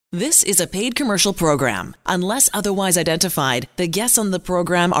This is a paid commercial program. Unless otherwise identified, the guests on the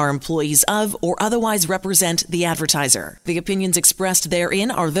program are employees of or otherwise represent the advertiser. The opinions expressed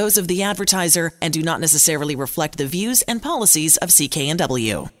therein are those of the advertiser and do not necessarily reflect the views and policies of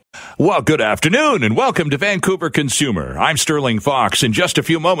CKNW. Well, good afternoon and welcome to Vancouver Consumer. I'm Sterling Fox. In just a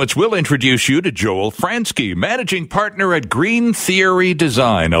few moments, we'll introduce you to Joel Fransky, managing partner at Green Theory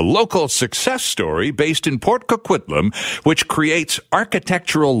Design, a local success story based in Port Coquitlam, which creates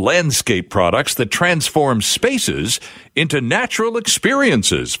architectural landscape products that transform spaces into natural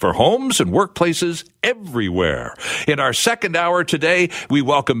experiences for homes and workplaces everywhere. In our second hour today, we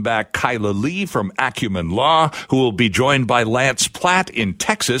welcome back Kyla Lee from Acumen Law, who will be joined by Lance Platt in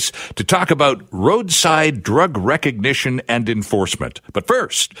Texas to talk about roadside drug recognition and enforcement. But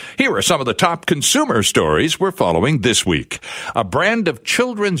first, here are some of the top consumer stories we're following this week. A brand of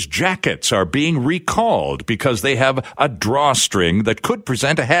children's jackets are being recalled because they have a drawstring that could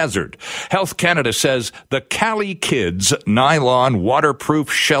present a hazard. Health Canada says the Cali Kids nylon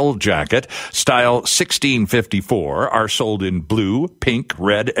waterproof shell jacket, style 1654, are sold in blue, pink,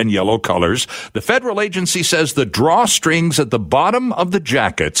 red, and yellow colors. The federal agency says the drawstrings at the bottom of the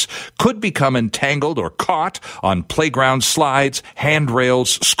jackets could become entangled or caught on playground slides,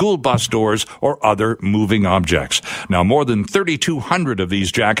 handrails, school bus doors, or other moving objects. Now, more than 3,200 of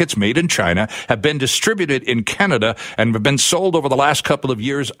these jackets made in China have been distributed in Canada and have been sold over the last couple of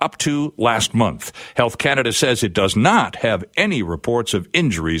years up to last month. Health Canada says it does not have any reports of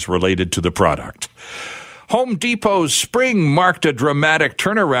injuries related to the product. Home Depot's spring marked a dramatic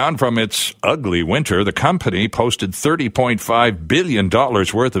turnaround from its ugly winter. The company posted $30.5 billion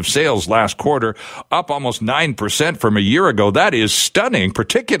worth of sales last quarter, up almost 9% from a year ago. That is stunning,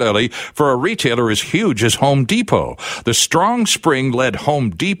 particularly for a retailer as huge as Home Depot. The strong spring led Home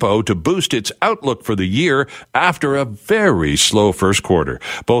Depot to boost its outlook for the year after a very slow first quarter.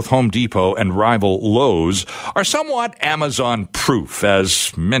 Both Home Depot and rival Lowe's are somewhat Amazon-proof,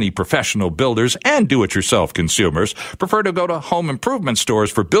 as many professional builders and do-it-yourself consumers prefer to go to home improvement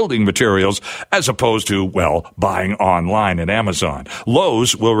stores for building materials as opposed to, well, buying online at Amazon.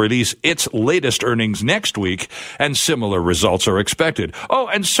 Lowe's will release its latest earnings next week, and similar results are expected. Oh,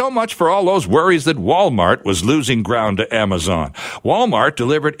 and so much for all those worries that Walmart was losing ground to Amazon. Walmart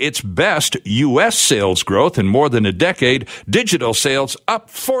delivered its best U.S. sales growth in more than a decade, digital sales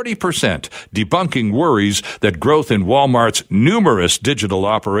up 40%, debunking worries that growth in Walmart's numerous digital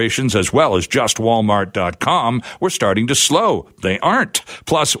operations, as well as just Walmart.com, were starting to slow. They aren't.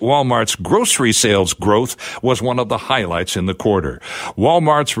 Plus, Walmart's grocery sales growth was one of the highlights in the quarter.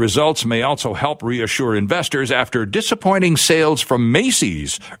 Walmart's results may also help reassure investors after disappointing sales from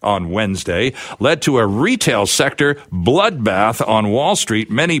Macy's on Wednesday led to a retail sector bloodbath on Wall Street.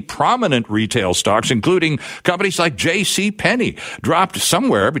 Many prominent retail stocks, including companies like J.C. Penney, dropped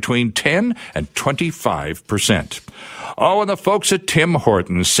somewhere between 10 and 25%. Oh, and the folks at Tim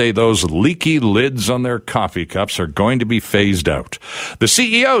Hortons say those leaky lids on their coffee cups are going to be phased out. The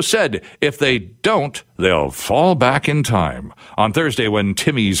CEO said if they don't, they'll fall back in time. On Thursday, when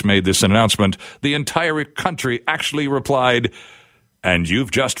Timmy's made this announcement, the entire country actually replied, "And you've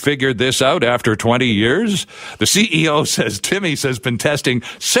just figured this out after 20 years? The CEO says Timmy's has been testing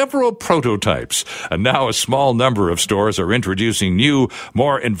several prototypes, and now a small number of stores are introducing new,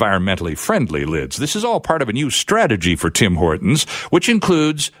 more environmentally friendly lids. This is all part of a new strategy for Tim Hortons, which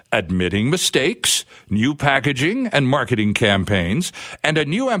includes admitting mistakes, new packaging and marketing campaigns, and a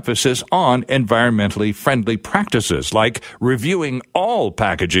new emphasis on environmentally friendly practices, like reviewing all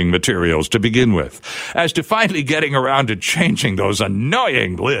packaging materials to begin with. As to finally getting around to changing those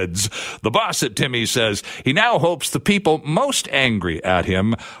annoying lids, the boss at Timmy's says he now hopes the people most angry at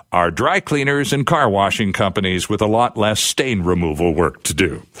him are dry cleaners and car washing companies with a lot less stain removal work to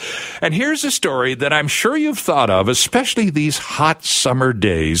do. And here's a story that I'm sure you've thought of, especially these hot summer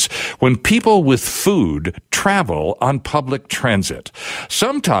days when people with food travel on public transit.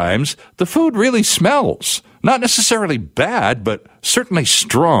 Sometimes the food really smells. Not necessarily bad, but certainly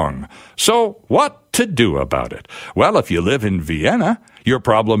strong. So what to do about it? Well, if you live in Vienna, your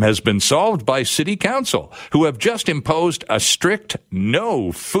problem has been solved by City Council, who have just imposed a strict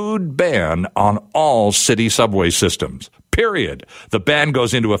no food ban on all city subway systems. Period. The ban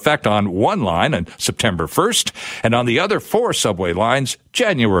goes into effect on one line on September 1st and on the other 4 subway lines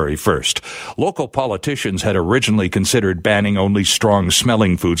January 1st. Local politicians had originally considered banning only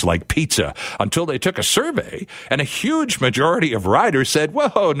strong-smelling foods like pizza until they took a survey, and a huge majority of riders said,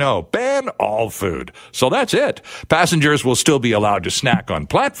 whoa, no, ban all food. So that's it. Passengers will still be allowed to snack on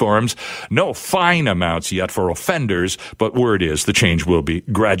platforms. No fine amounts yet for offenders, but word is the change will be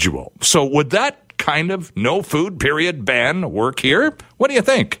gradual. So would that kind of no food, period, ban work here? What do you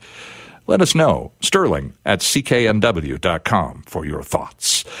think? Let us know. Sterling at cknw.com for your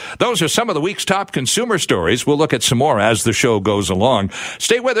thoughts. Those are some of the week's top consumer stories. We'll look at some more as the show goes along.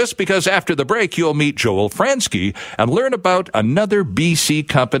 Stay with us because after the break, you'll meet Joel Fransky and learn about another BC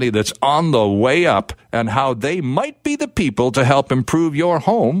company that's on the way up and how they might be the people to help improve your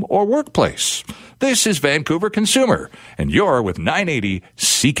home or workplace. This is Vancouver Consumer, and you're with 980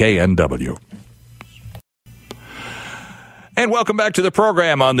 CKNW. And welcome back to the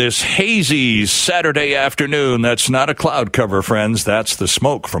program on this hazy Saturday afternoon. That's not a cloud cover, friends. That's the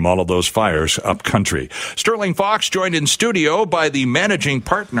smoke from all of those fires up country. Sterling Fox joined in studio by the managing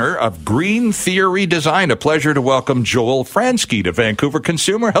partner of Green Theory Design. A pleasure to welcome Joel Fransky to Vancouver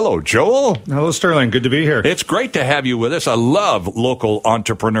Consumer. Hello, Joel. Hello, Sterling. Good to be here. It's great to have you with us. I love local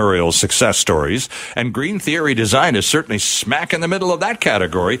entrepreneurial success stories, and Green Theory Design is certainly smack in the middle of that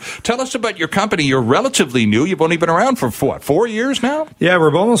category. Tell us about your company. You're relatively new. You've only been around for what, 4 years now? Yeah,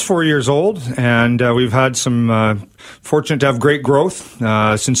 we're almost 4 years old, and we've had some fortunate to have great growth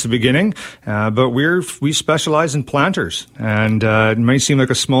since the beginning. But we specialize in planters, and it may seem like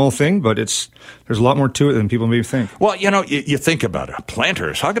a small thing, but there's a lot more to it than people may think. Well, you think about it.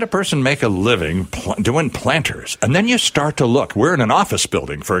 Planters. How could a person make a living doing planters? And then you start to look. We're in an office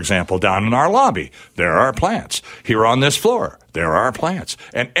building, for example, down in our lobby. There are plants. Here on this floor, there are plants.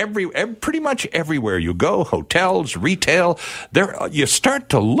 And pretty much everywhere you go, hotels, retail, you start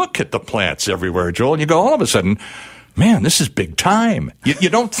to look at the plants everywhere, Joel, and you go, all of a sudden, man, this is big time. You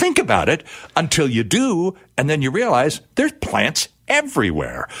don't think about it until you do, and then you realize there's plants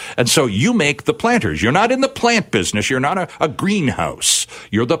everywhere. And so you make the planters. You're not in the plant business. You're not a greenhouse.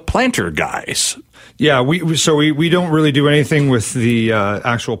 You're the planter guys. Yeah, we don't really do anything with the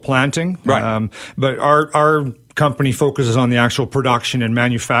actual planting. Right. But our company focuses on the actual production and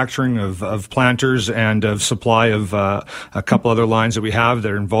manufacturing of planters and of supply of a couple other lines that we have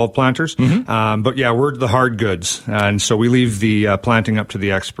that involve planters. Mm-hmm. But yeah, we're the hard goods, and so we leave the planting up to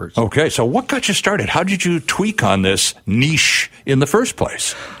the experts. Okay, so what got you started? How did you tweak on this niche in the first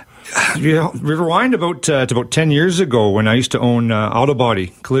place? We rewind about 10 years ago when I used to own auto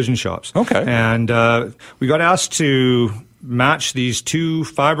body collision shops. Okay. And we got asked to match these two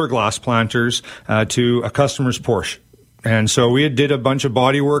fiberglass planters to a customer's Porsche. And so we did a bunch of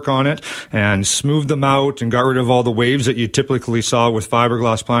body work on it and smoothed them out and got rid of all the waves that you typically saw with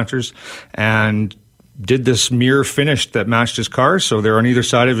fiberglass planters, and did this mirror finish that matched his car. So they're on either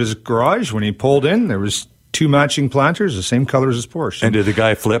side of his garage. When he pulled in, there was two matching planters, the same color as his Porsche. And did the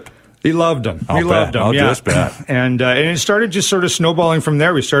guy flip? He loved them. He loved them. Yeah. Just bet. And it started just sort of snowballing from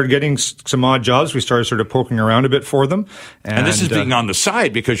there. We started getting some odd jobs. We started sort of poking around a bit for them. And this is being on the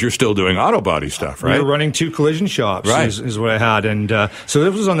side because you're still doing auto body stuff, right? We were running two collision shops, right. is what I had. And so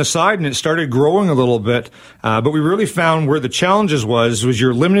this was on the side, and it started growing a little bit. But we really found where the challenges was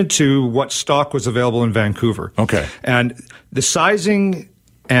you're limited to what stock was available in Vancouver. Okay. And the sizing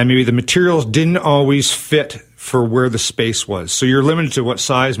and maybe the materials didn't always fit for where the space was. So you're limited to what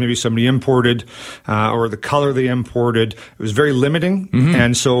size maybe somebody imported or the color they imported. It was very limiting. Mm-hmm.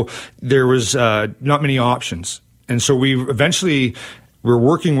 And so there was not many options. And so we eventually were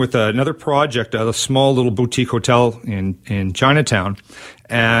working with another project at a small little boutique hotel in Chinatown,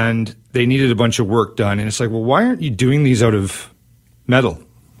 and they needed a bunch of work done. And it's like, well, why aren't you doing these out of metal?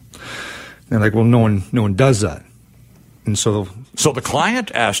 And they're like, well, no one does that. And so the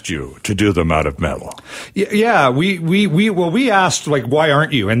client asked you to do them out of metal. Yeah. We asked, like, why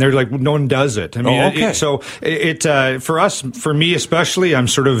aren't you? And they're like, well, no one does it. I mean, okay. For us, for me especially, I'm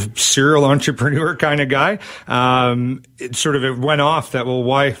sort of serial entrepreneur kind of guy. It went off that, well,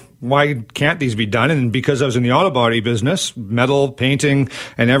 why can't these be done? And because I was in the auto body business, metal, painting,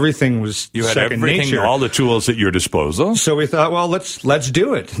 and everything was you had second everything, nature. All the tools at your disposal. So we thought, well, let's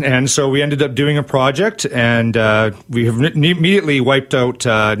do it. And so we ended up doing a project, and we have immediately wiped out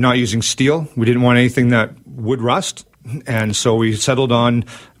not using steel. We didn't want anything that would rust. And so we settled on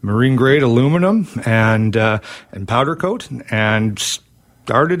marine grade aluminum and powder coat, and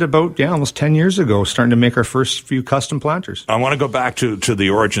started about almost 10 years ago, starting to make our first few custom planters. I want to go back to the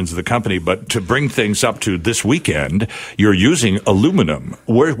origins of the company, but to bring things up to this weekend, you're using aluminum.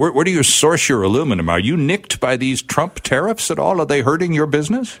 Where do you source your aluminum? Are you nicked by these Trump tariffs at all? Are they hurting your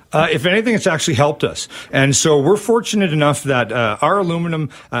business? If anything, it's actually helped us. And so we're fortunate enough that our aluminum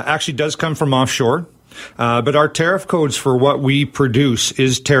actually does come from offshore. But our tariff codes for what we produce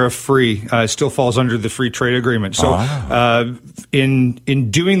is tariff-free. It still falls under the free trade agreement. So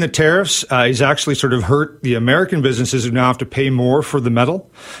in doing the tariffs, he's actually sort of hurt the American businesses who now have to pay more for the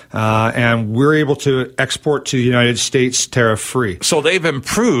metal. And we're able to export to the United States tariff-free. So they've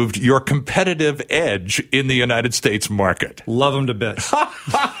improved your competitive edge in the United States market. Love them to bits.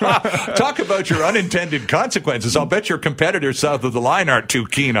 Talk about your unintended consequences. I'll bet your competitors south of the line aren't too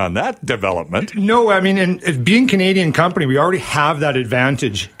keen on that development. No, I mean, and being a Canadian company, we already have that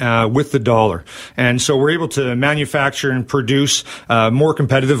advantage with the dollar. And so we're able to manufacture and produce more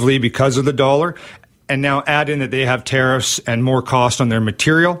competitively because of the dollar. And now add in that they have tariffs and more cost on their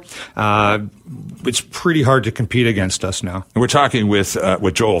material. It's pretty hard to compete against us now. We're talking with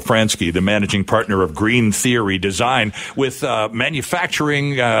Joel Fransky, the managing partner of Green Theory Design, with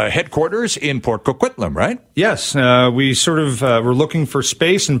manufacturing headquarters in Port Coquitlam, right? Yes, we sort of were looking for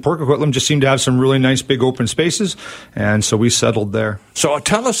space, and Port Coquitlam just seemed to have some really nice big open spaces, and so we settled there. So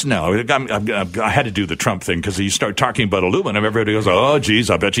tell us now. I had to do the Trump thing because you start talking about aluminum. Everybody goes, "Oh, geez,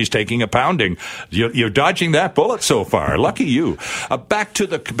 I bet she's taking a pounding." You're dodging that bullet so far. Lucky you. Back to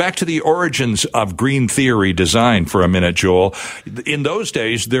the origins of Green Theory Design for a minute, Joel. In those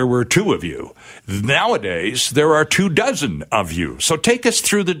days, there were 2 of you. Nowadays, there are 24 of you. So take us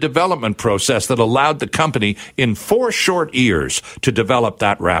through the development process that allowed the company in 4 short years to develop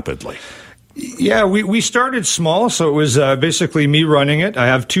that rapidly. Yeah, we started small, so it was basically me running it. I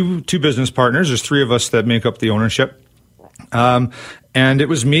have two business partners. There's 3 of us that make up the ownership. And it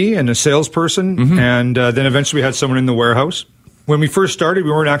was me and a salesperson, and then eventually we had someone in the warehouse. When we first started, we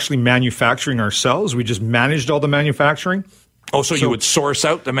weren't actually manufacturing ourselves. We just managed all the manufacturing. Oh, so you would source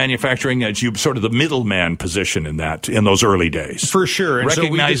out the manufacturing as you sort of the middleman position in those early days. For sure. And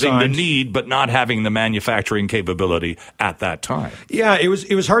recognizing the need, but not having the manufacturing capability at that time. Yeah, it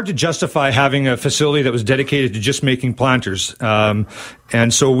was hard to justify having a facility that was dedicated to just making planters. And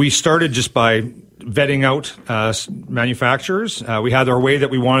so we started just by vetting out manufacturers. We had our way that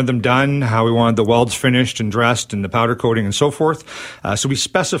we wanted them done, how we wanted the welds finished and dressed and the powder coating and so forth. So we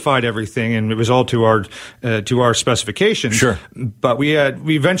specified everything, and it was all to our specifications. Sure. But we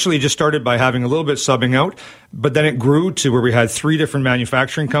eventually just started by having a little bit subbing out, but then it grew to where we had 3 different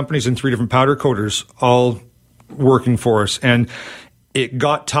manufacturing companies and 3 different powder coaters all working for us. And it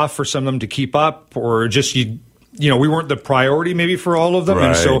got tough for some of them to keep up, or just we weren't the priority maybe for all of them.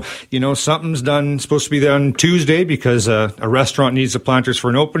 Right. And so, something's supposed to be done Tuesday because a restaurant needs the planters for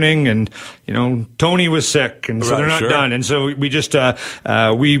an opening, and, Tony was sick, and so they're not done. And so we just,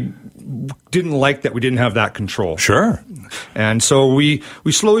 we didn't like that we didn't have that control. Sure. And so we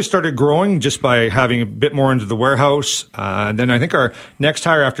slowly started growing just by having a bit more into the warehouse. Then I think our next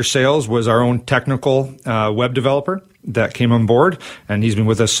hire after sales was our own technical web developer that came on board, and he's been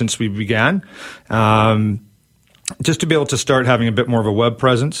with us since we began. Just to be able to start having a bit more of a web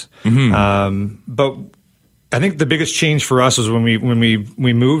presence. But I think the biggest change for us was when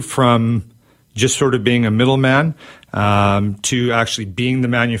we moved from just sort of being a middleman to actually being the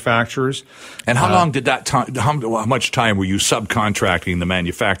manufacturers. And how long did that time, how much time were you subcontracting the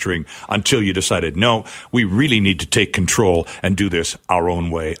manufacturing until you decided, no, we really need to take control and do this our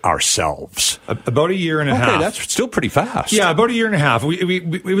own way ourselves? About a year and a half. Okay, that's still pretty fast. Yeah, about a year and a half.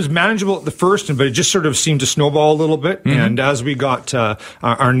 It was manageable at the first, but it just sort of seemed to snowball a little bit. And as we got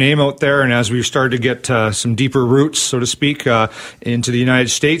our name out there, and as we started to get some deeper roots, so to speak, into the United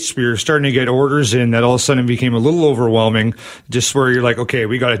States, we were starting to get orders in that all of a sudden became a little overwhelming, just where you're like, okay,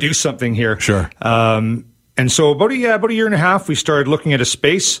 we got to do something here. Sure. And so about a year and a half, we started looking at a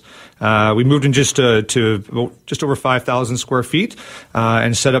space. We moved in just over 5,000 square feet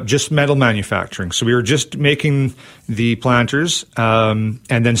and set up just metal manufacturing. So we were just making the planters and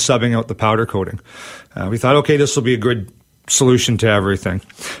then subbing out the powder coating. We thought, okay, this will be a good solution to everything.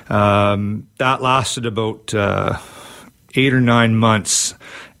 That lasted about 8 or 9 months.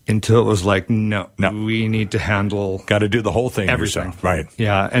 Until it was like, no, we need to handle... Got to do the whole thing everything. Yourself. Right.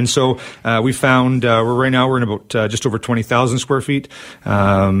 Yeah, and so we found, we're in about just over 20,000 square feet,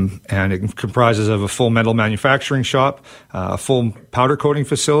 and it comprises of a full metal manufacturing shop, a full powder coating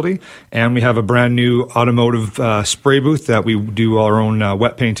facility, and we have a brand new automotive spray booth that we do our own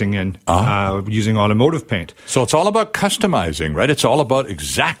wet painting in, using automotive paint. So it's all about customizing, right? It's all about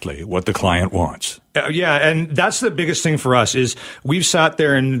exactly what the client wants. Yeah, and that's the biggest thing for us is we've sat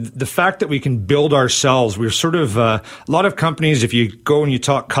there, and the fact that we can build ourselves, we're sort of, a lot of companies, if you go and you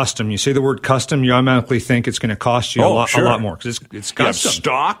talk custom, you say the word custom, you automatically think it's going to cost you a lot more because it's custom. You have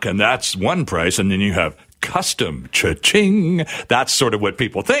stock, and that's one price, and then you have custom, cha-ching. That's sort of what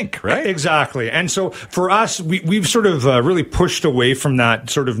people think, right? Exactly. And so for us, we've sort of really pushed away from that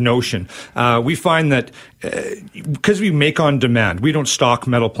sort of notion. We find that because we make on demand, we don't stock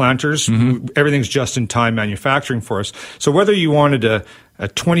metal planters. Mm-hmm. Everything's just-in-time manufacturing for us. So whether you wanted a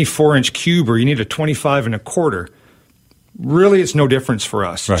 24-inch cube or you need a 25 and a quarter, really, it's no difference for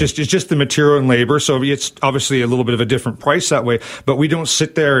us. Right. It's just the material and labor. So it's obviously a little bit of a different price that way. But we don't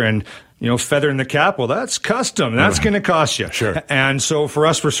sit there and feather in the cap. Well, that's custom. That's going to cost you. Sure. And so for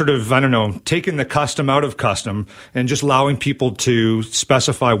us, we're sort of, taking the custom out of custom and just allowing people to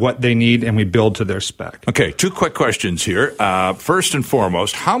specify what they need, and we build to their spec. Okay, 2 quick questions here. First and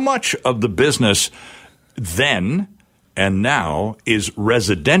foremost, how much of the business then and now is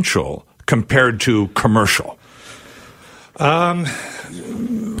residential compared to commercial?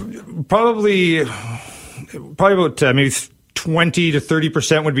 Probably about maybe 20 to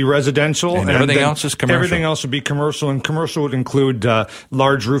 30% would be residential, and everything else is commercial. Everything else would be commercial, and commercial would include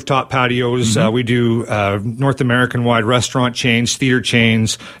large rooftop patios. Mm-hmm. We do North American-wide restaurant chains, theater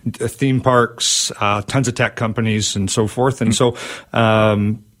chains, theme parks, tons of tech companies, and so forth. And so.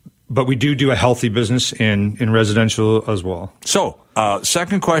 But we do a healthy business in residential as well. So,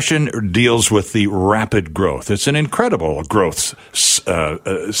 second question deals with the rapid growth. It's an incredible growth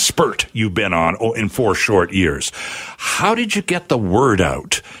spurt you've been on in 4 short years. How did you get the word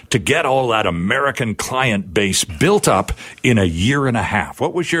out to get all that American client base built up in a year and a half?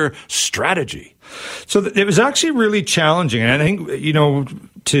 What was your strategy? So it was actually really challenging. And I think,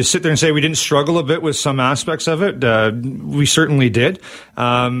 to sit there and say we didn't struggle a bit with some aspects of it, we certainly did.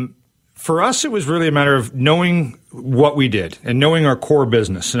 For us, it was really a matter of knowing what we did and knowing our core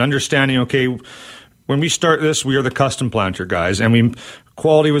business and understanding, okay, when we start this, we are the custom planter guys, and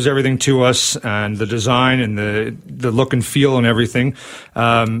quality was everything to us, and the design and the look and feel and everything.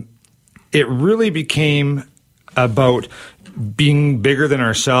 It really became about being bigger than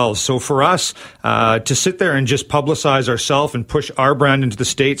ourselves. So for us, to sit there and just publicize ourselves and push our brand into the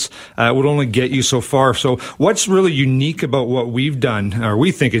States would only get you so far. So what's really unique about what we've done, or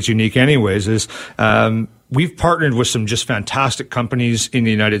we think it's unique anyways, is we've partnered with some just fantastic companies in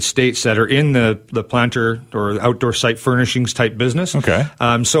the United States that are in the planter or outdoor site furnishings type business. Okay.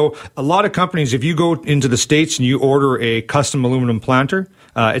 So a lot of companies, if you go into the States and you order a custom aluminum planter,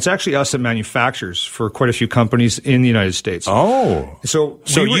 it's actually us that manufactures for quite a few companies in the United States. Oh. So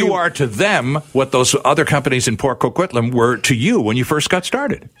you are to them what those other companies in Port Coquitlam were to you when you first got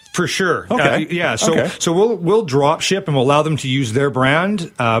started. For sure. Okay. Yeah. So we'll drop ship and we'll allow them to use their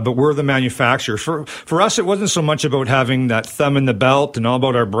brand, but we're the manufacturer. For us, it wasn't so much about having that thumb in the belt and all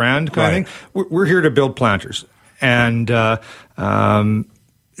about our brand kind of thing. We're here to build planters. And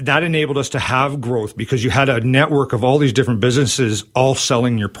that enabled us to have growth because you had a network of all these different businesses all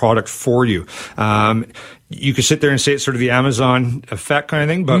selling your product for you. You could sit there and say it's sort of the Amazon effect kind of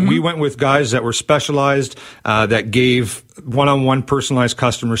thing, but we went with guys that were specialized, that gave one-on-one personalized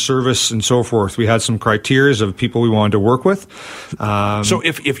customer service and so forth. We had some criteria of people we wanted to work with. So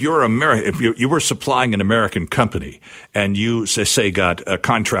if you're if you were supplying an American company and you say got a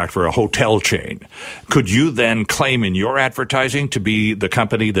contract for a hotel chain, could you then claim in your advertising to be the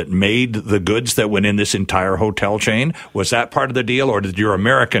company that made the goods that went in this entire hotel chain? Was that part of the deal, or did your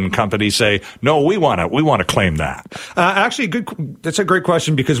American company say, no, we want to claim that? Actually, that's a great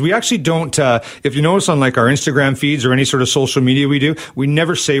question, because we actually don't, if you notice on like our Instagram feeds or any sort of social media we do, we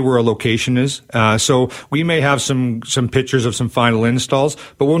never say where a location is. So we may have some pictures of some final installs,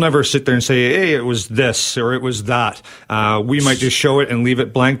 but we'll never sit there and say, hey, it was this or it was that. We might just show it and leave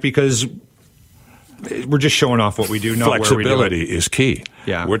it blank because we're just showing off what we do, not where we do it. Flexibility is key.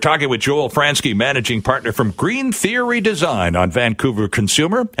 Yeah. We're talking with Joel Fransky, managing partner from Green Theory Design on Vancouver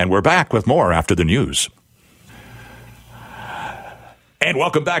Consumer, and we're back with more after the news. And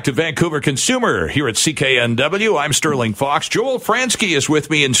welcome back to Vancouver Consumer here at CKNW. I'm Sterling Fox. Joel Fransky is with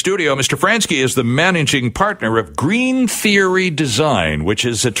me in studio. Mr. Fransky is the managing partner of Green Theory Design, which,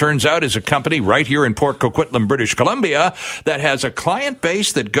 as it turns out, is a company right here in Port Coquitlam, British Columbia, that has a client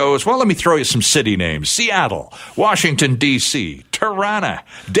base that goes, well, let me throw you some city names: Seattle, Washington, D.C., Tirana,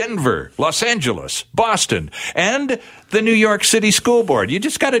 Denver, Los Angeles, Boston, and the New York City School Board. You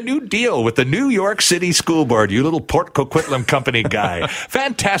just got a new deal with the New York City School Board, you little Port Coquitlam company guy.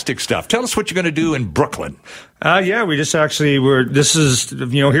 Fantastic stuff. Tell us what you're going to do in Brooklyn. Yeah, we just actually this is,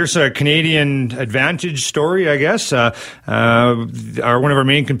 here's a Canadian advantage story, I guess. One of our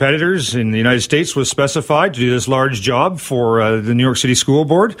main competitors in the United States was specified to do this large job for the New York City School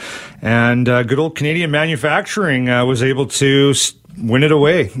Board. And good old Canadian manufacturing was able to win it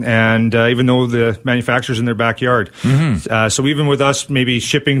away. And even though the manufacturer's in their backyard. So even with us maybe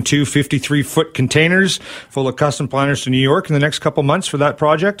shipping 2 53-foot containers full of custom planters to New York in the next couple months for that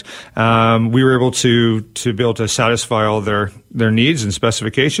project, we were able to satisfy all their needs and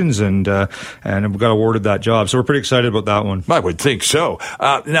specifications, and we got awarded that job. So we're pretty excited about that one. I would think so.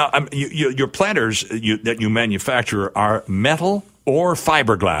 Now, your planters that you manufacture are metal or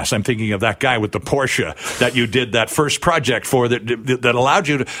fiberglass. I'm thinking of that guy with the Porsche that you did that first project for that allowed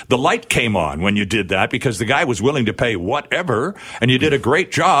you to, the light came on when you did that because the guy was willing to pay whatever, and you did a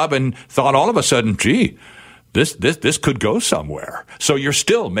great job and thought all of a sudden, gee, this could go somewhere. So you're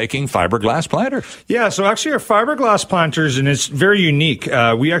still making fiberglass planters. Yeah, so actually our fiberglass planters, and it's very unique.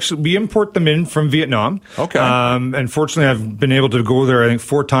 We import them in from Vietnam. Okay. And fortunately, I've been able to go there, I think,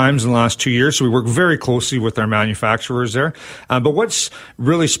 4 times in the last 2 years. So we work very closely with our manufacturers there. But what's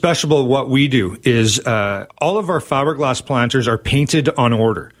really special about what we do is all of our fiberglass planters are painted on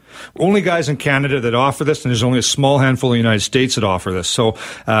order. Only guys in Canada that offer this, and there's only a small handful in the United States that offer this. So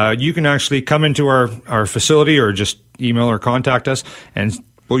you can actually come into our facility or just email or contact us, and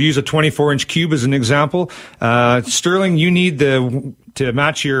we'll use a 24-inch cube as an example. Sterling, you need to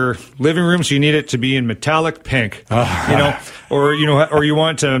match your living room, so you need it to be in metallic pink, or you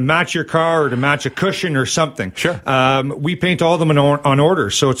want to match your car or to match a cushion or something. Sure. We paint all of them on order,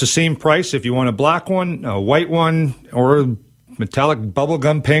 so it's the same price if you want a black one, a white one, or metallic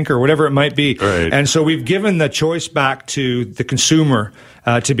bubblegum pink or whatever it might be. Right. And so we've given the choice back to the consumer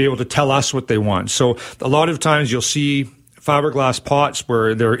to be able to tell us what they want. So a lot of times you'll see fiberglass pots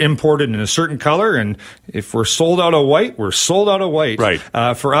where they're imported in a certain color, and if we're sold out of white, we're sold out of white. Right.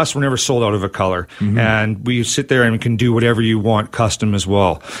 For us, we're never sold out of a color, and we sit there and can do whatever you want custom as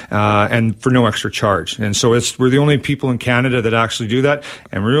well, and for no extra charge. And so we're the only people in Canada that actually do that,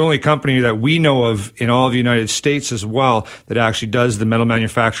 and we're the only company that we know of in all of the United States as well that actually does the metal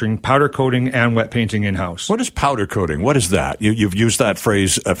manufacturing, powder coating, and wet painting in-house. What is powder coating? What is that? You've used that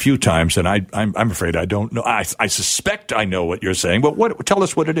phrase a few times, and I'm afraid I don't know. I suspect I know what you're saying, but tell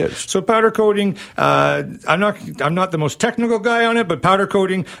us what it is. So powder coating, I'm not the most technical guy on it, but powder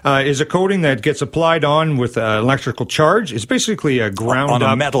coating is a coating that gets applied on with electrical charge. It's basically a ground on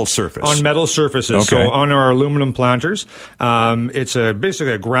up a metal surface. On metal surfaces. Okay. So on our aluminum planters, it's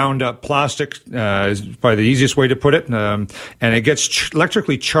basically a ground up plastic, is probably the easiest way to put it, and it gets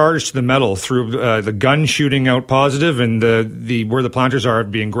electrically charged to the metal through the gun shooting out positive and the where the planters are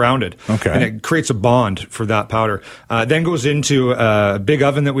being grounded. Okay. And it creates a bond for that powder. Then goes into a big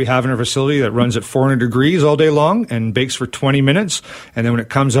oven that we have in our facility that runs at 400 degrees all day long and bakes for 20 minutes. And then when it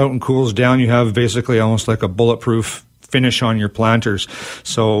comes out and cools down, you have basically almost like a bulletproof finish on your planters.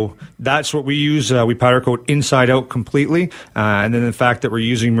 So that's what we use. We powder coat inside out completely. And then the fact that we're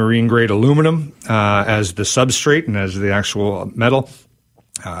using marine grade aluminum as the substrate and as the actual metal.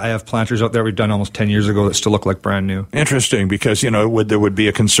 I have planters out there we've done almost 10 years ago that still look like brand new. Interesting, because, there would be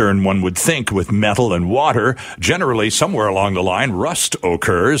a concern, one would think, with metal and water. Generally, somewhere along the line, rust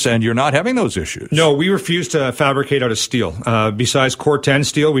occurs, and you're not having those issues. No, we refuse to fabricate out of steel. Besides Corten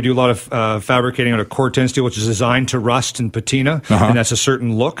steel, we do a lot of fabricating out of Corten steel, which is designed to rust and patina, and that's a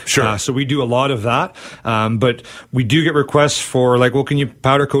certain look. Sure. So we do a lot of that. But we do get requests for, can you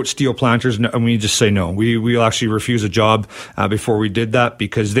powder coat steel planters? And we just say no. We'll actually refuse a job before we did that,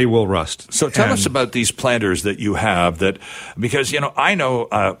 because they will rust. So tell us about these planters that you have because, I know,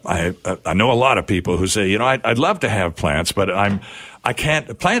 I know a lot of people who say, I'd love to have plants, but I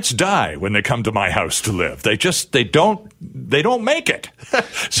can't. Plants die when they come to my house to live. They don't make it.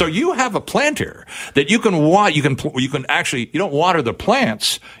 So you have a planter that you can actually, you don't water the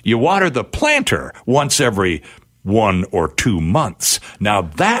plants, you water the planter once every 1 or 2 months. Now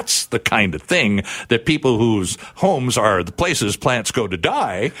that's the kind of thing that people whose homes are the places plants go to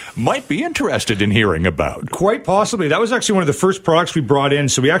die might be interested in hearing about. Quite possibly. That was actually one of the first products we brought in.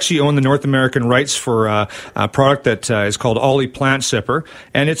 So we actually own the North American rights for a product that is called Ollie Plant Sipper,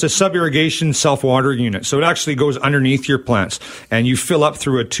 and it's a sub-irrigation self-watering unit. So it actually goes underneath your plants, and you fill up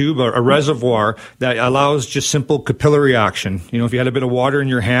through a tube, a reservoir that allows just simple capillary action. If you had a bit of water in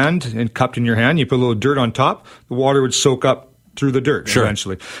your hand and cupped in your hand, you put a little dirt on top, the water would soak up through the dirt. Sure.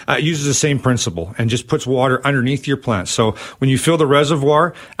 Eventually. It uses the same principle and just puts water underneath your plants. So when you fill the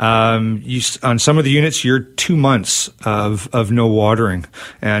reservoir, on some of the units, you're 2 months of no watering.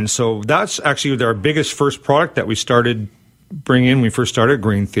 And so that's actually our biggest first product that we started bringing in. We first started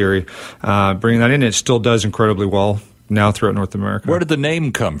Green Theory, bringing that in. It still does incredibly well now throughout North America. Where did the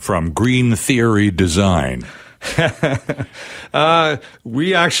name come from, Green Theory Design?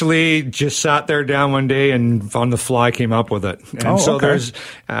 We actually just sat there down one day and on the fly came up with it. And so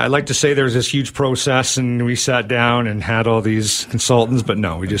I'd like to say there's this huge process and we sat down and had all these consultants, but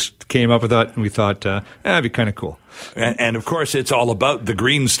no, we just came up with it and we thought, it'd be kind of cool. And of course, it's all about the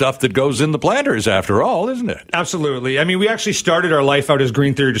green stuff that goes in the planters after all, isn't it? Absolutely. I mean, we actually started our life out as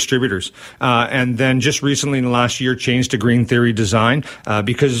Green Theory distributors, and then just recently in the last year changed to Green Theory Design,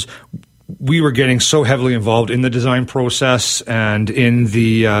 because we were getting so heavily involved in the design process and in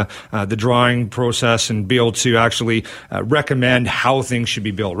the drawing process, and be able to actually recommend how things should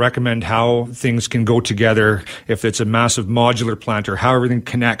be built, recommend how things can go together. If it's a massive modular planter, how everything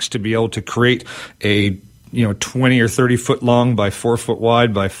connects to be able to create a 20 or 30 foot long by 4 foot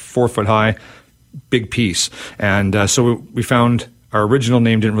wide by 4 foot high big piece. And so we found our original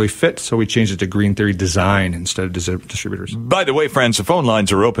name didn't really fit, so we changed it to Green Theory Design instead of distributors. By the way, friends, the phone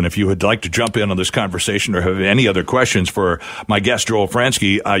lines are open. If you would like to jump in on this conversation or have any other questions for my guest, Joel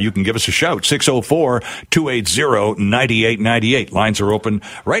Fransky, you can give us a shout, 604-280-9898. Lines are open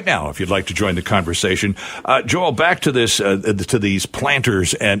right now if you'd like to join the conversation. Joel, back to this, to these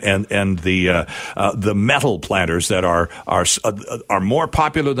planters and the metal planters that are more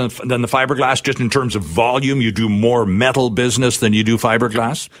popular than the fiberglass, just in terms of volume. You do more metal business than you do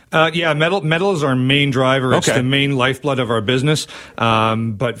fiberglass? Yeah, metal is our main driver. It's the main lifeblood of our business.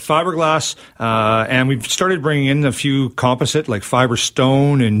 But fiberglass, and we've started bringing in a few composite, like fiber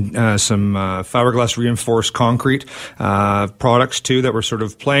stone and some fiberglass reinforced concrete products too that we're sort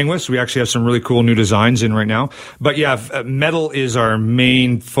of playing with. So we actually have some really cool new designs in right now. But yeah, metal is our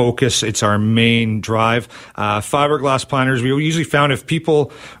main focus. It's our main drive. Fiberglass planters, we usually found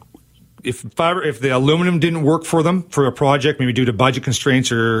if the aluminum didn't work for them for a project, maybe due to budget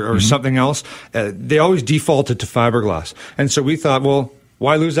constraints or something else, they always defaulted to fiberglass. And so we thought, well,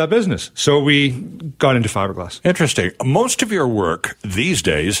 why lose that business? So we got into fiberglass. Interesting. Most of your work these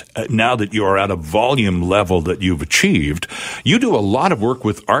days, now that you're at a volume level that you've achieved, you do a lot of work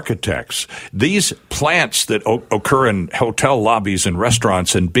with architects. These plants that occur in hotel lobbies and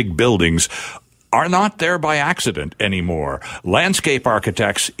restaurants and big buildings are not there by accident anymore. Landscape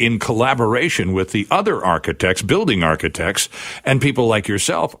architects, in collaboration with the other architects, building architects, and people like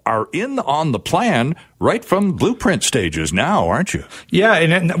yourself, are in on the plan right from blueprint stages now, aren't you? Yeah,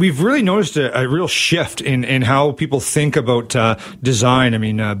 and we've really noticed a real shift in how people think about design. I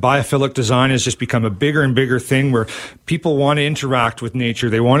mean, biophilic design has just become a bigger and bigger thing where people want to interact with nature.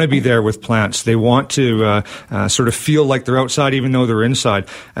 They want to be there with plants. They want to sort of feel like they're outside even though they're inside.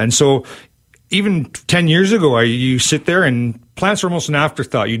 And so even 10 years ago, you sit there and plants are almost an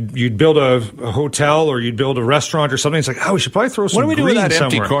afterthought. You'd build a hotel or you'd build a restaurant or something. It's like, we should probably throw some green somewhere. What do we do with that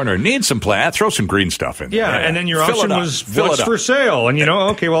empty corner? Need some plant, throw some green stuff in there. Yeah, and then your option was what's for sale. And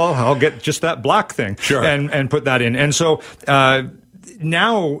okay, well, I'll get just that black thing. Sure. And put that in. And so,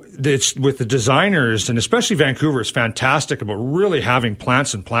 now it's with the designers, and especially Vancouver is fantastic about really having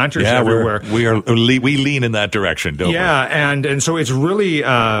plants and planters everywhere. We lean in that direction, don't we? Yeah, and so it's really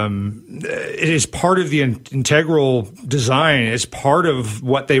it is part of the integral design. It's part of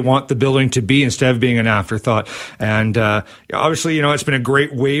what they want the building to be instead of being an afterthought. And obviously, it's been a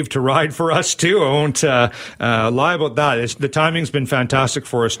great wave to ride for us too. I won't lie about that. The timing's been fantastic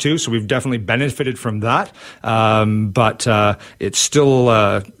for us too, so we've definitely benefited from that. But it's still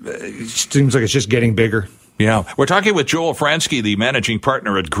it seems like it's just getting bigger. Yeah. We're talking with Joel Fransky, the managing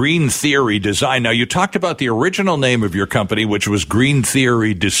partner at Green Theory Design. Now, you talked about the original name of your company, which was Green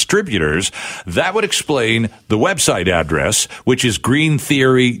Theory Distributors. That would explain the website address, which is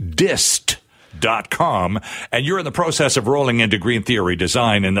greentheorydist.com, and you're in the process of rolling into Green Theory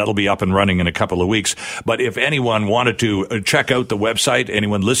Design, and that'll be up and running in a couple of weeks. But if anyone wanted to check out the website,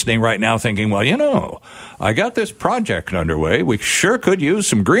 anyone listening right now thinking, well, I got this project underway, we sure could use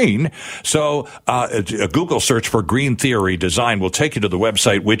some green. So a Google search for Green Theory Design will take you to the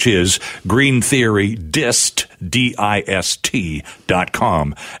website, which is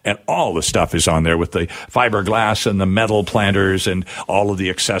greentheorydist.com. And all the stuff is on there with the fiberglass and the metal planters and all of the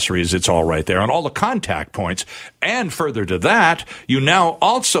accessories. It's all right there. And all the contact points. And further to that, you now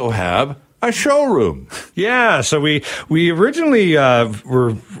also have a showroom. Yeah, so we originally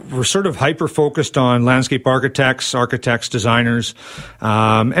were sort of hyper focused on landscape architects, designers,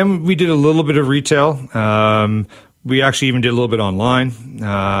 and we did a little bit of retail. We actually even did a little bit online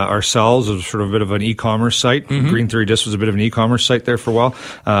ourselves. It was sort of a bit of an e-commerce site. Mm-hmm. Green Theory Disc was a bit of an e-commerce site there for a while.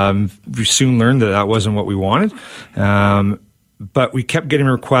 We soon learned that wasn't what we wanted. But we kept getting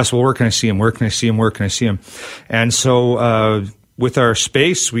requests, well, where can I see him? Where can I see him? Where can I see him? And so with our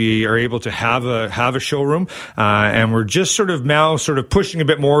space, we are able to have a showroom, and we're just sort of now pushing a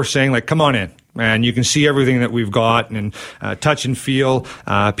bit more, saying like, come on in. And you can see everything that we've got and touch and feel.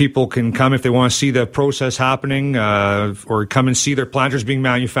 People can come if they want to see the process happening or come and see their planters being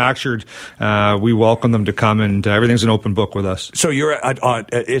manufactured. We welcome them to come, and everything's an open book with us. So you're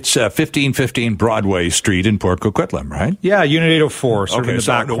it's 1515 Broadway Street in Port Coquitlam, right? Yeah, Unit 804, sort of in the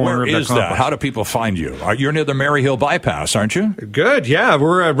back corner of where is that? How do people find you? You're near the Maryhill bypass, aren't you? Good, yeah.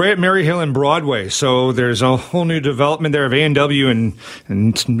 We're right at Maryhill and Broadway. So there's a whole new development there of A&W and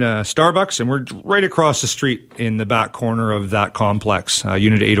Starbucks, and we're right across the street in the back corner of that complex,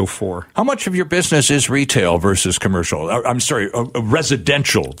 Unit 804. How much of your business is retail versus commercial? I'm sorry,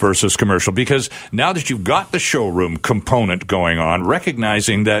 residential versus commercial? Because now that you've got the showroom component going on,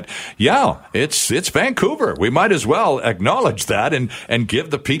 recognizing that, yeah, it's Vancouver. We might as well acknowledge that and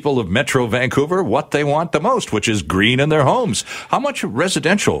give the people of Metro Vancouver what they want the most, which is green in their homes. How much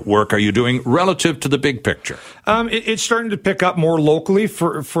residential work are you doing relative to the big picture? It's starting to pick up more locally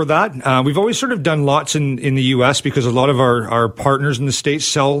for that. We've always sort of done lots in the U.S. because a lot of our partners in the States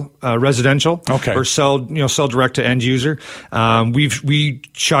sell residential, or sell direct to end user. We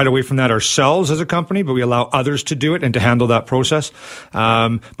shied away from that ourselves as a company, but we allow others to do it and to handle that process.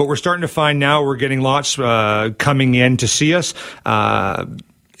 But we're starting to find now we're getting lots coming in to see us.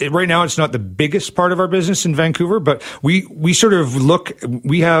 Right now, it's not the biggest part of our business in Vancouver, but we sort of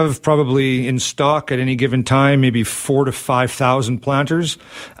we have probably in stock at any given time, maybe 4,000 to 5,000 planters.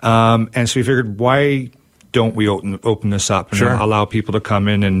 And so we figured, why don't we open this up and allow people to come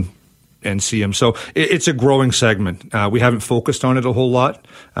in and see them? So it's a growing segment. We haven't focused on it a whole lot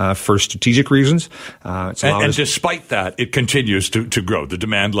for strategic reasons. And despite that, it continues to grow. The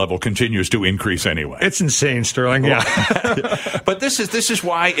demand level continues to increase anyway. It's insane, Sterling. Yeah. But this is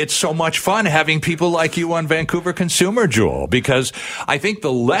why it's so much fun having people like you on Vancouver Consumer, Joel, because I think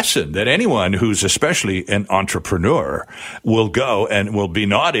the lesson that anyone who's especially an entrepreneur will go and will be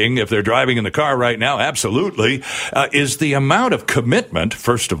nodding if they're driving in the car right now, absolutely, is the amount of commitment,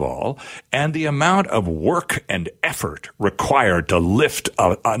 first of all, and the amount of work and effort required to lift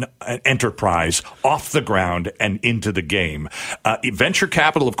an enterprise off the ground and into the game. Venture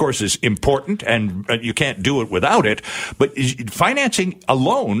capital, of course, is important, and you can't do it without it, but financing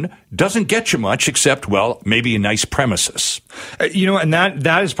alone doesn't get you much except, well, maybe a nice premises. And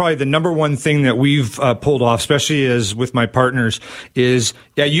that is probably the number one thing that we've pulled off, especially as with my partners, is,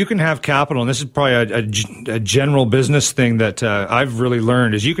 you can have capital, and this is probably a general business thing that I've really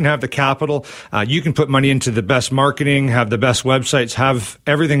learned, is you can have the capital, you can put money into the best marketing, have the best websites, have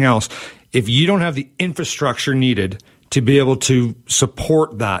everything else. If you don't have the infrastructure needed to be able to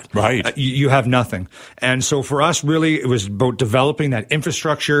support that, right, you have nothing. And so for us, really, it was about developing that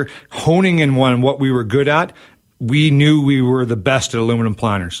infrastructure, honing in on what we were good at. We knew we were the best at aluminum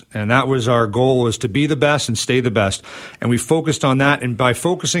planters, and that was our goal, was to be the best and stay the best. And we focused on that, and by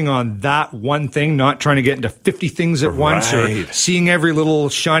focusing on that one thing, not trying to get into 50 things at once or seeing every little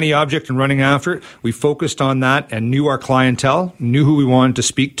shiny object and running after it, we focused on that and knew our clientele, knew who we wanted to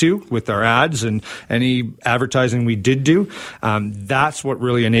speak to with our ads and any advertising we did do. That's what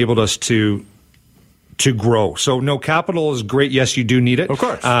really enabled us to grow. So no, capital is great. Yes, you do need it. Of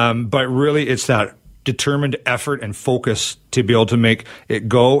course. But really it's that determined effort and focus to be able to make it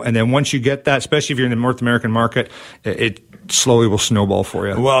go. And then once you get that, especially if you're in the North American market, it slowly will snowball for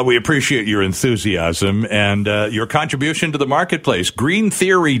you. Well, we appreciate your enthusiasm and your contribution to the marketplace.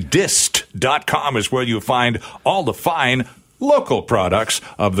 GreenTheoryDist.com is where you'll find all the fine local products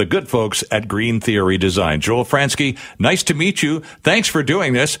of the good folks at Green Theory Design. Joel Fransky, nice to meet you. Thanks for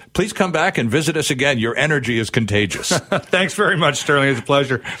doing this. Please come back and visit us again. Your energy is contagious. Thanks very much, Sterling. It's a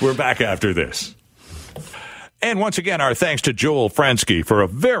pleasure. We're back after this. And once again, our thanks to Joel Fransky for a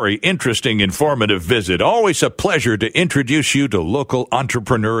very interesting, informative visit. Always a pleasure to introduce you to local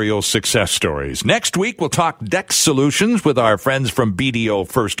entrepreneurial success stories. Next week, we'll talk Dex Solutions with our friends from BDO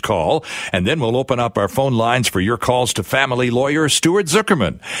First Call, and then we'll open up our phone lines for your calls to family lawyer Stuart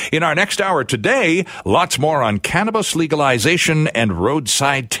Zuckerman. In our next hour today, lots more on cannabis legalization and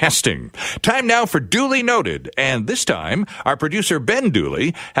roadside testing. Time now for Duly Noted, and this time, our producer Ben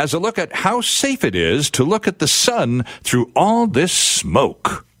Dooley has a look at how safe it is to look at the sun through all this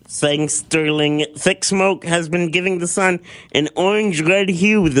smoke. Thanks, Sterling. Thick smoke has been giving the sun an orange-red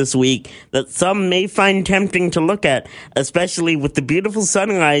hue this week that some may find tempting to look at, especially with the beautiful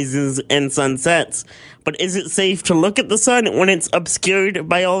sunrises and sunsets. But is it safe to look at the sun when it's obscured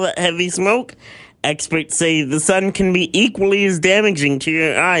by all that heavy smoke? Experts say the sun can be equally as damaging to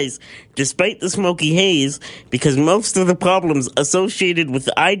your eyes, despite the smoky haze, because most of the problems associated with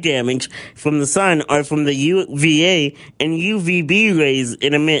eye damage from the sun are from the UVA and UVB rays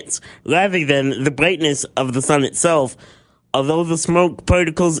it emits, rather than the brightness of the sun itself. Although the smoke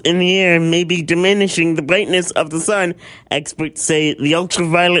particles in the air may be diminishing the brightness of the sun, experts say the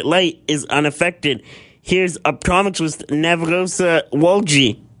ultraviolet light is unaffected. Here's optometrist Navrosa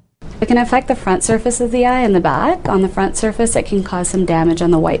Walji. It can affect the front surface of the eye and the back. On the front surface, it can cause some damage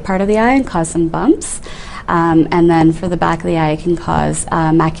on the white part of the eye and cause some bumps. And then for the back of the eye, it can cause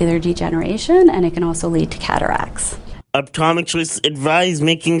macular degeneration, and it can also lead to cataracts. Optometrists advise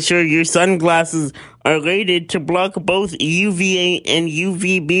making sure your sunglasses are rated to block both UVA and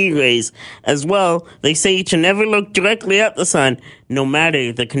UVB rays. As well, they say to never look directly at the sun, no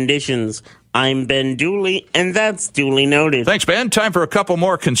matter the conditions. I'm Ben Dooley, and that's duly noted. Thanks, Ben. Time for a couple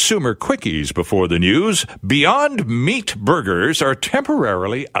more consumer quickies before the news. Beyond Meat burgers are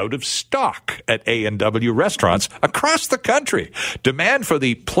temporarily out of stock at A&W restaurants across the country. Demand for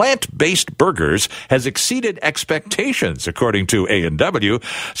the plant-based burgers has exceeded expectations, according to A&W.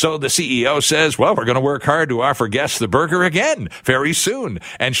 So the CEO says, well, we're going to work hard to offer guests the burger again very soon,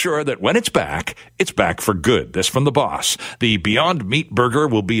 and sure that when it's back for good. This from the boss. The Beyond Meat burger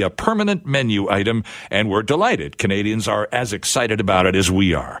will be a permanent menu item, and we're delighted Canadians are as excited about it as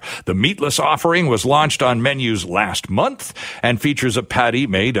we are. The meatless offering was launched on menus last month and features a patty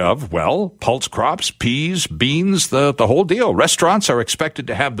made of, well, pulse crops, peas, beans, the whole deal. Restaurants are expected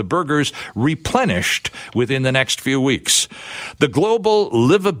to have the burgers replenished within the next few weeks. The global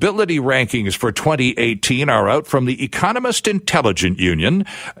livability rankings for 2018 are out from the Economist Intelligence Unit,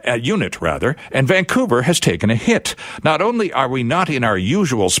 and Vancouver has taken a hit. Not only are we not in our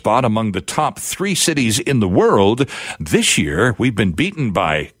usual spot among the top 3 cities in the world, this year we've been beaten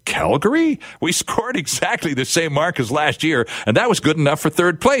by Calgary. We scored exactly the same mark as last year, and that was good enough for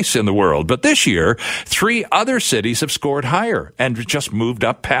 3rd place in the world. But this year, 3 other cities have scored higher and just moved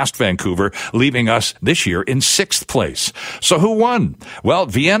up past Vancouver, leaving us this year in 6th place. So who won? Well,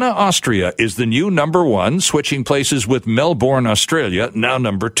 Vienna, Austria is the new number 1, switching places with Melbourne, Australia, now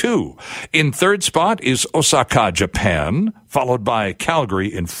number 2. In 3rd spot is Osaka, Japan, followed by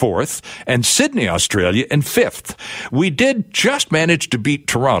Calgary in 4th, and Sydney, Australia in 5th. We did just manage to beat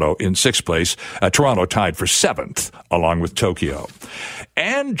Toronto in 6th place. Toronto tied for 7th, along with Tokyo.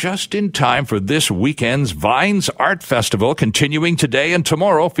 And just in time for this weekend's Vines Art Festival, continuing today and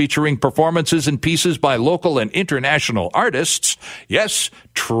tomorrow, featuring performances and pieces by local and international artists. Yes,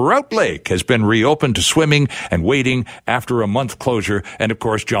 Trout Lake has been reopened to swimming and wading after a month closure. And of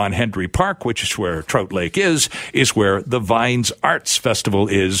course, John Hendry Park, which is where Trout Lake is where the Vines Arts Festival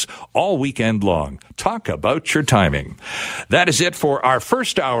is all weekend long. Talk about your timing. That is it for our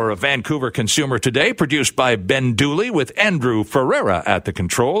first hour of Vancouver Consumer Today, produced by Ben Dooley with Andrew Ferreira at the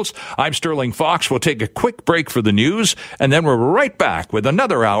controls. I'm Sterling Fox. We'll take a quick break for the news, and then we're right back with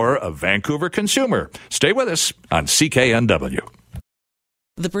another hour of Vancouver Consumer. Stay with us on CKNW.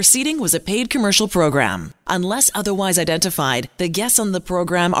 The proceeding was a paid commercial program. Unless otherwise identified, the guests on the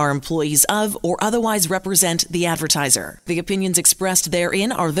program are employees of or otherwise represent the advertiser. The opinions expressed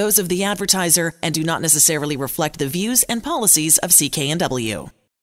therein are those of the advertiser and do not necessarily reflect the views and policies of CKNW.